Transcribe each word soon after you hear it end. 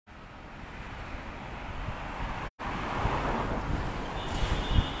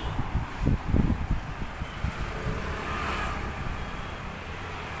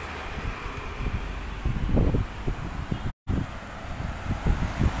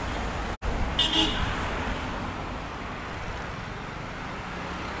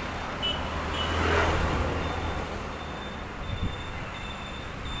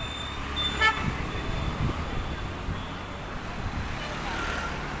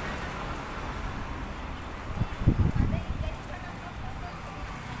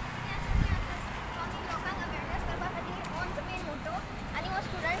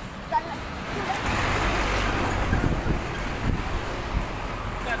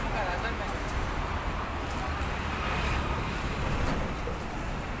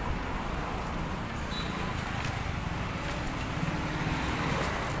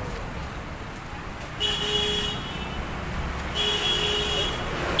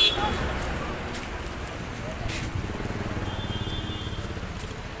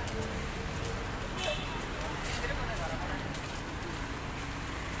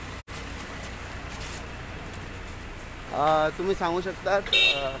तुम्ही सांगू शकतात?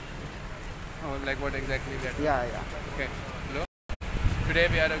 Oh, like what exactly that? Yeah. Okay. Hello. Today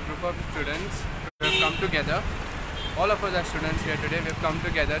we are a group of students who have come together. All of us are students here today. We have come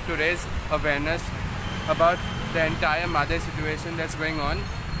together to raise awareness about the entire Mhadei situation that's going on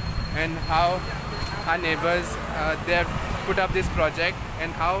and how our neighbors they have put up this project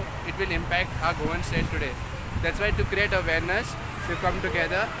and how it will impact our Goan state today. That's why to create awareness, we've come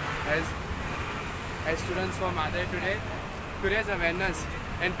together as students from Mhadei today to raise awareness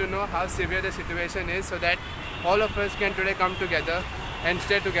and to know how severe the situation is, so that all of us can today come together and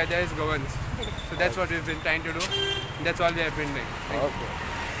stay together as Goans. So that's what we've been trying to do. That's all we have been doing. Thank you.